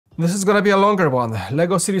This is gonna be a longer one.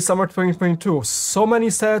 LEGO City Summer 2022. So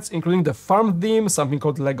many sets, including the farm theme, something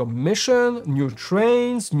called LEGO Mission, new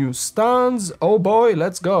trains, new stunts. Oh boy,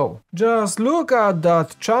 let's go. Just look at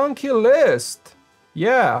that chunky list.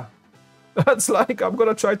 Yeah, that's like I'm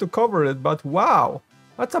gonna try to cover it, but wow,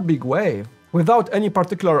 that's a big wave. Without any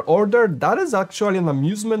particular order, that is actually an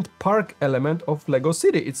amusement park element of LEGO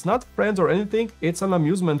City. It's not friends or anything, it's an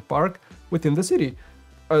amusement park within the city.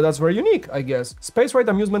 That's very unique, I guess. Space Ride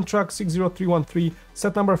Amusement Truck 60313,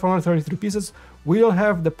 set number 433 pieces. We don't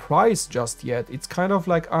have the price just yet. It's kind of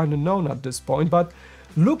like unknown at this point, but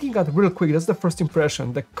looking at real quick, that's the first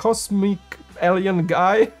impression. The cosmic alien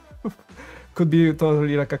guy could be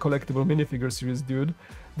totally like a collectible minifigure series, dude.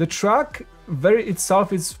 The truck very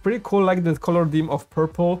itself is pretty cool, like the color theme of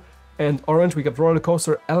purple and orange. We got roller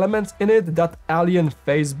coaster elements in it. That alien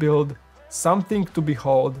face build, something to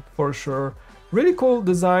behold for sure. Really cool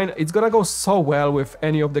design. It's gonna go so well with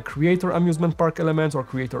any of the creator amusement park elements or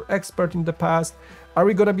creator expert in the past. Are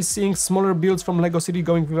we gonna be seeing smaller builds from LEGO City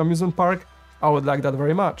going with amusement park? I would like that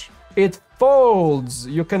very much. It folds.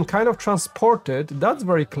 You can kind of transport it. That's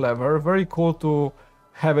very clever. Very cool to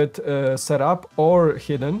have it set up or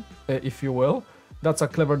hidden, if you will. That's a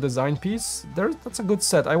clever design piece. That's a good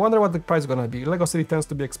set. I wonder what the price is gonna be. LEGO City tends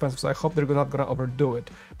to be expensive, so I hope they're not gonna overdo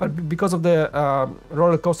it. But because of the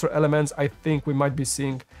roller coaster elements, I think we might be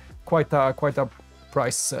seeing quite a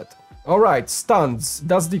price set. All right, stunts.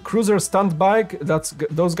 That's the cruiser stunt bike.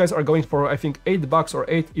 Those guys are going for I think $8 or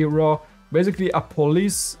 €8. Basically a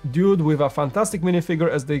police dude with a fantastic minifigure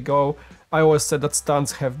as they go. I always said that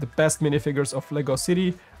stunts have the best minifigures of LEGO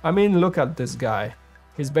City. I mean, look at this guy.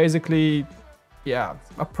 He's basically, yeah,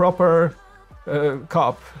 a proper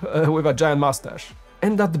cop with a giant mustache.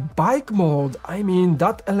 And that bike mold, I mean,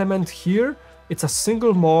 that element here, it's a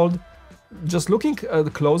single mold. Just looking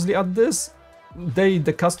closely at this,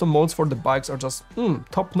 the custom molds for the bikes are just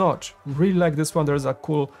top notch. Really like this one. There's a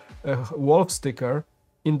cool wolf sticker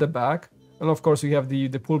in the back. And of course you have the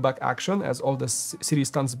pullback action as all the city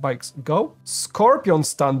stunts bikes go. Scorpion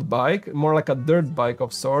stunt bike, more like a dirt bike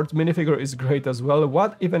of sorts. Minifigure is great as well.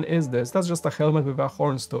 What even is this? That's just a helmet with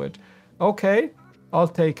horns to it. Okay, I'll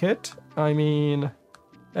take it. I mean,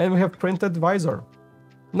 and we have printed visor.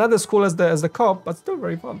 Not as cool as the cop, but still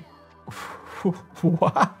very fun.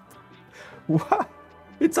 What? What?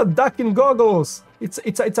 It's a duck in goggles. It's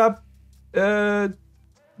a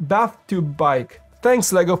bath tube bike.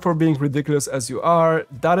 Thanks LEGO for being ridiculous as you are.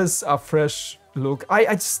 That is a fresh look.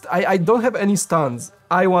 I don't have any stunts.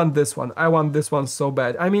 I want this one. I want this one so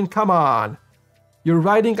bad. I mean, come on. You're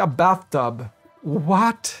riding a bathtub.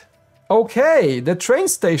 What? Okay, the train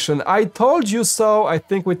station. I told you so. I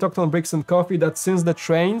think we talked on Bricks and Coffee that since the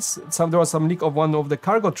trains, there was some leak of one of the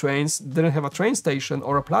cargo trains, didn't have a train station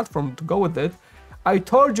or a platform to go with it. I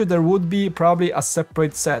told you there would be probably a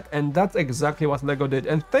separate set, and that's exactly what LEGO did.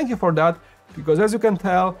 And thank you for that. Because as you can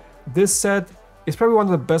tell, this set is probably one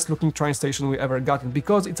of the best looking train stations we ever gotten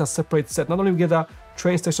because it's a separate set. Not only we get a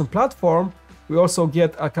train station platform, we also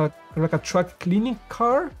get like a truck cleaning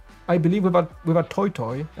car, I believe with a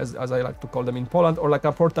toy, as I like to call them in Poland, or like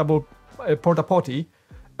a portable porta potty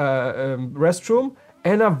restroom,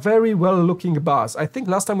 and a very well looking bus. I think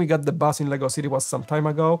last time we got the bus in LEGO City was some time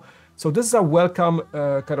ago. So this is a welcome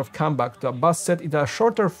kind of comeback to a bus set in a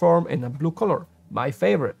shorter form in a blue color. My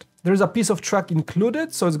favorite. There's a piece of track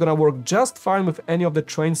included, so it's gonna work just fine with any of the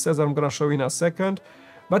train sets I'm gonna show you in a second.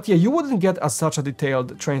 But yeah, you wouldn't get such a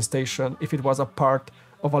detailed train station if it was a part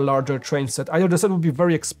of a larger train set. Either the set would be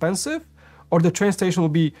very expensive, or the train station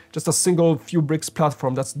would be just a single few bricks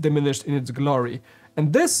platform that's diminished in its glory.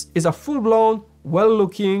 And this is a full-blown,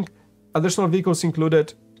 well-looking, additional vehicles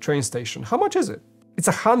included train station. How much is it? It's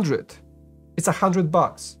 100. It's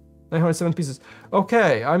 $100. 907 pieces.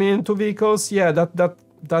 Okay, I mean, 2 vehicles, yeah,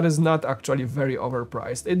 that is not actually very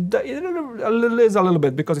overpriced. It is a little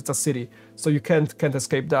bit because it's a city, so you can't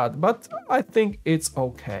escape that, but I think it's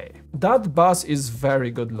okay. That bus is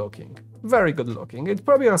very good looking. Very good looking. It's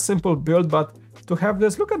probably a simple build, but to have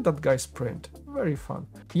this, look at that guy's print. Very fun.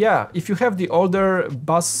 Yeah, if you have the older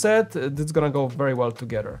bus set, it's gonna go very well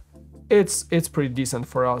together. It's pretty decent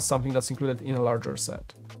for something that's included in a larger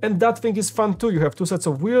set. And that thing is fun too. You have 2 sets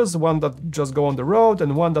of wheels, one that just go on the road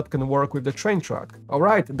and one that can work with the train track.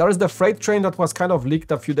 Alright, there is the freight train that was kind of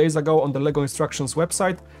leaked a few days ago on the LEGO Instructions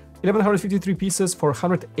website. 1153 pieces for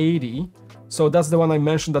 180. So that's the one I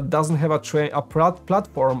mentioned that doesn't have a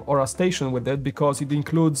platform or a station with it because it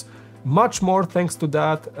includes much more thanks to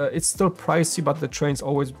that. It's still pricey, but the train's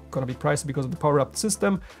always gonna be pricey because of the power-up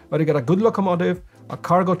system. But you got a good locomotive, a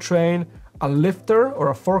cargo train, a lifter or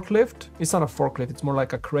a forklift. It's not a forklift, it's more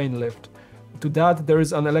like a crane lift. to that, there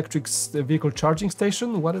is an electric vehicle charging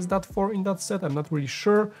station. What is that for in that set? I'm not really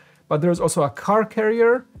sure. But there's also a car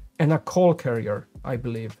carrier and a coal carrier, I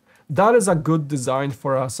believe. That is a good design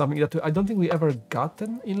for something that I don't think we ever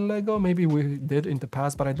gotten in LEGO. Maybe we did in the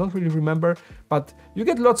past, but I don't really remember. But you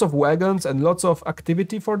get lots of wagons and lots of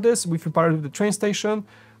activity for this. If you pair it with the train station,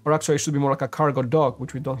 or actually it should be more like a cargo dock,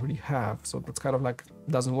 which we don't really have. So that's kind of like,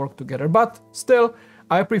 doesn't work together. But still,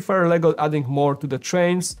 I prefer LEGO adding more to the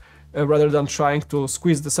trains rather than trying to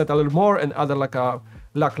squeeze the set a little more and add like a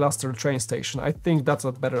lackluster train station. I think that's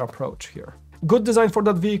a better approach here. Good design for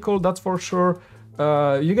that vehicle, that's for sure.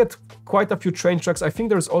 You get quite a few train tracks. I think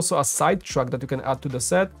there's also a side track that you can add to the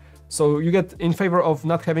set. So you get, in favor of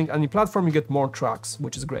not having any platform, you get more tracks,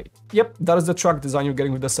 which is great. Yep, that is the track design you're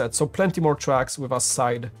getting with the set. So plenty more tracks with a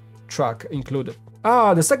side track included.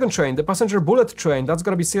 Ah, the second train, the passenger bullet train, that's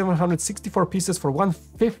gonna be 764 pieces for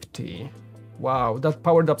 150. Wow, that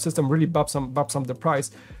powered up system really bumps up the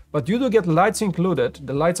price. But you do get lights included.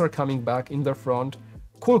 The lights are coming back in the front.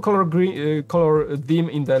 Cool color green, color theme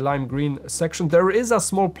in the lime green section. There is a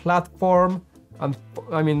small platform, and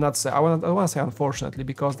I mean, I want to say unfortunately,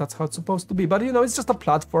 because that's how it's supposed to be. But you know, it's just a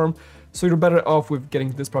platform, so you're better off with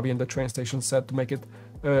getting this probably in the train station set to make it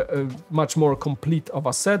much more complete of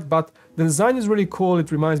a set. But the design is really cool.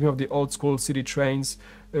 It reminds me of the old school city trains,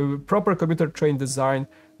 proper commuter train design.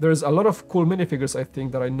 There's a lot of cool minifigures, I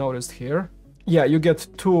think, that I noticed here. Yeah, you get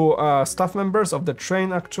 2 staff members of the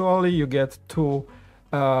train. Actually, you get 2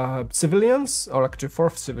 civilians, or actually 4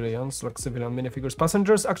 civilians, like civilian minifigures,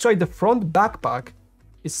 passengers. Actually, the front backpack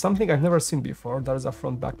is something I've never seen before. That is a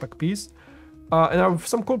front backpack piece, and I have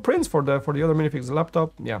some cool prints for the other minifigs. A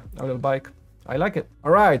laptop, yeah, a little bike. I like it.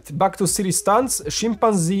 All right, back to city stunts.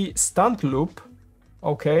 Chimpanzee stunt loop.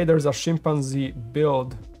 Okay, there's a chimpanzee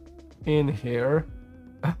build in here.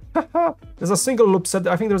 There's a single loop set.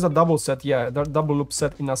 I think there's a double set. Yeah, that double loop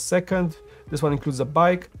set in a second. This one includes a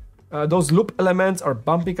bike. Those loop elements are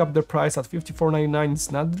bumping up the price at $54.99.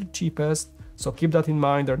 It's not the cheapest, so keep that in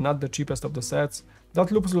mind. They're not the cheapest of the sets.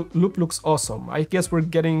 That loop looks awesome. I guess we're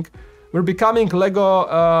becoming LEGO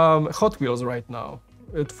Hot Wheels right now,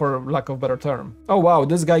 for lack of a better term. Oh wow,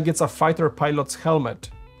 this guy gets a fighter pilot's helmet.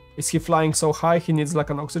 Is he flying so high he needs like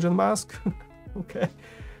an oxygen mask? Okay,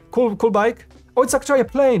 cool bike. Oh, it's actually a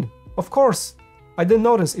plane. Of course, I didn't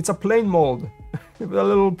notice. It's a plane mold with a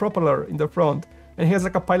little propeller in the front. And he has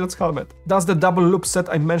like a pilot's helmet. That's the double loop set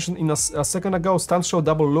I mentioned in a second ago. Stunt show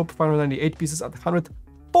double loop, 598 pieces at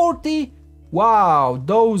 140. Wow,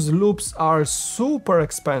 those loops are super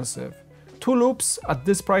expensive. 2 loops at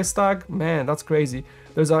this price tag, man, that's crazy.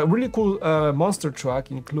 There's a really cool monster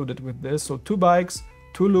truck included with this. So 2 bikes,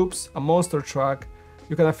 2 loops, a monster truck.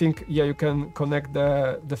 You can, I think, yeah, you can connect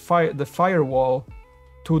the firewall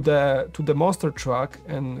to the monster truck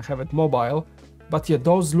and have it mobile. But yeah,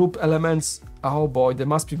 those loop elements, oh boy, they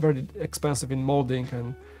must be very expensive in molding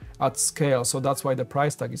and at scale, so that's why the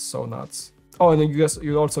price tag is so nuts. Oh, and then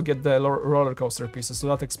you also get the roller coaster pieces, so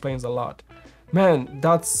that explains a lot. Man,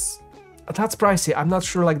 that's pricey. I'm not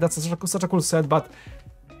sure, like, that's such a cool set, but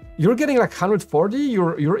you're getting like 140.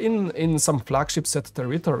 You're in some flagship set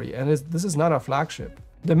territory, and this is not a flagship.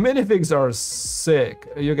 The minifigs are sick.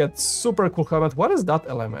 You get super cool helmet. What is that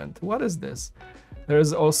element? What is this?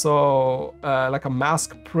 There's also like a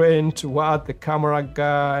mask print, what, the camera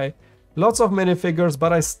guy. Lots of minifigures,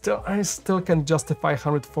 but I still can justify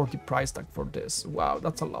 140 price tag for this. Wow,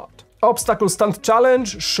 that's a lot. Obstacle stunt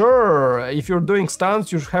challenge, sure. If you're doing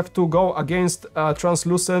stunts, you have to go against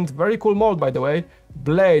translucent, very cool mold by the way,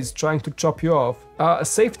 blades trying to chop you off.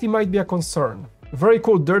 Safety might be a concern. Very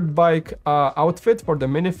cool dirt bike outfit for the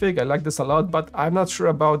minifig. I like this a lot, but I'm not sure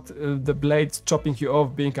about the blades chopping you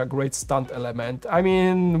off being a great stunt element. I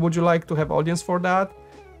mean, would you like to have audience for that?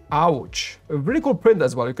 Ouch. A really cool print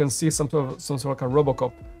as well. You can see some sort of like a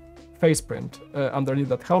Robocop face print underneath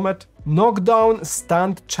that helmet. Knockdown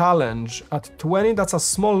stunt challenge at 20. That's a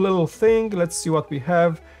small little thing. Let's see what we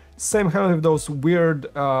have. Same helmet with those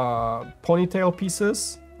weird ponytail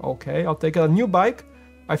pieces. Okay, I'll take a new bike.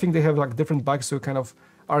 I think they have like different bikes, so you kind of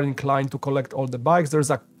are inclined to collect all the bikes.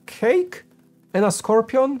 There's a cake and a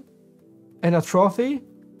scorpion and a trophy.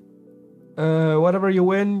 Whatever you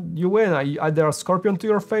win, you win. Either a scorpion to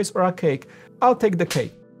your face or a cake. I'll take the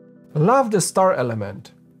cake. Love the star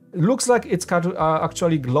element. It looks like it's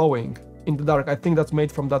actually glowing in the dark. I think that's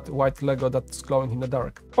made from that white Lego that's glowing in the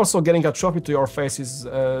dark. Also, getting a trophy to your face is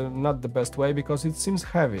not the best way because it seems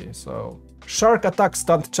heavy, so... Shark attack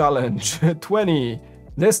stunt challenge, 20.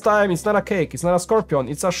 This time it's not a cake, it's not a scorpion,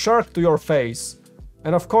 it's a shark to your face.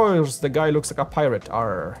 And of course the guy looks like a pirate.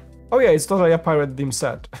 Arr. Oh yeah, it's totally a pirate theme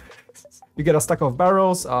set. You get a stack of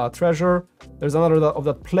barrels, treasure, There's another of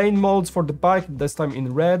that plain molds for the bike, this time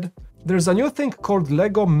in red. There's a new thing called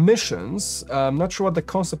Lego Missions. I'm not sure what the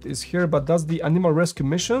concept is here, but that's the animal rescue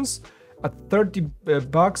missions at 30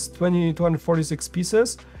 bucks, 246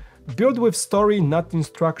 pieces. Build with story, not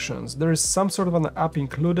instructions. There is some sort of an app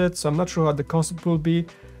included, so I'm not sure what the concept will be,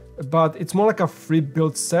 but it's more like a free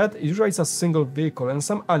build set. Usually it's a single vehicle and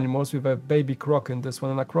some animals with a baby croc in this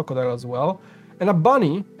one and a crocodile as well, and a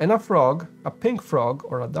bunny and a frog, a pink frog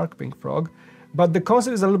or a dark pink frog. But the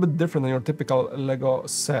concept is a little bit different than your typical Lego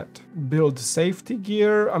set. Build safety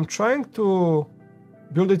gear. I'm trying to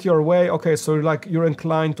build it your way. Okay, so you're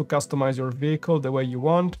inclined to customize your vehicle the way you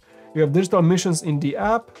want. You have digital missions in the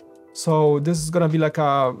app. So this is gonna be like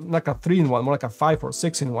a 3-in-1, more like a 5 or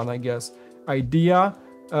 6-in-1, I guess, idea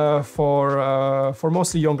for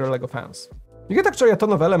mostly younger Lego fans. You get actually a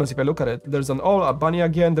ton of elements if I look at it. There's a bunny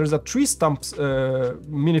again. There's a tree stumps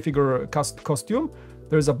minifigure costume.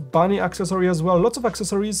 There's a bunny accessory as well. Lots of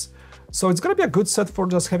accessories. So it's gonna be a good set for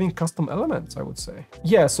just having custom elements, I would say.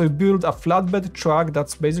 Yeah, so you build a flatbed truck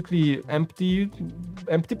that's basically empty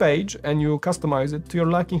page, and you customize it to your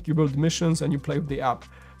liking. You build missions and you play with the app.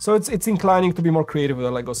 So it's inclining to be more creative with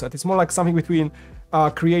a Lego set. It's more like something between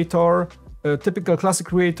a creator, a typical classic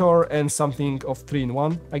creator, and something of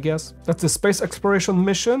 3-in-1, I guess. That's the space exploration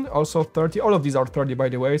mission, also 30. All of these are 30, by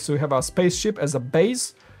the way. So you have a spaceship as a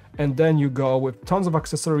base, and then you go with tons of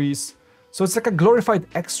accessories. So it's like a glorified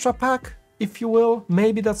extra pack, if you will.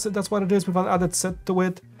 Maybe that's what it is, with an added set to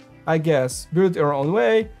it, I guess. Build it your own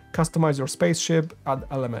way, customize your spaceship, add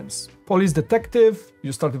elements. Police detective,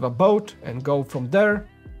 you start with a boat and go from there.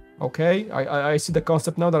 Okay, I see the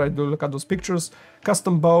concept now that I do look at those pictures.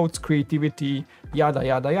 Custom boats, creativity, yada,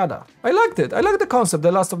 yada, yada. I liked it. I like the concept.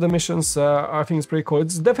 The last of the missions, I think it's pretty cool.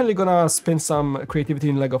 It's definitely gonna spin some creativity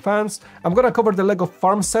in Lego fans. I'm gonna cover the Lego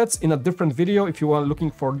farm sets in a different video if you are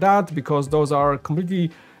looking for that, because those are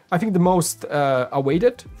completely, I think, the most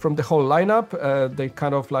awaited from the whole lineup. They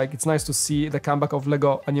kind of like, it's nice to see the comeback of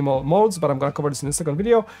Lego animal molds, but I'm gonna cover this in the second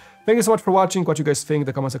video. Thank you so much for watching. What you guys think,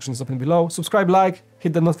 the comment section is open below. Subscribe, like,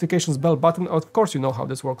 hit the notifications bell button. Of course, you know how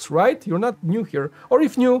this works, right? You're not new here. Or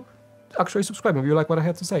if new, actually subscribe if you like what I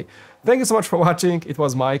had to say. Thank you so much for watching. It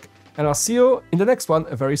was Mike, and I'll see you in the next one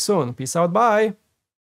very soon. Peace out, bye!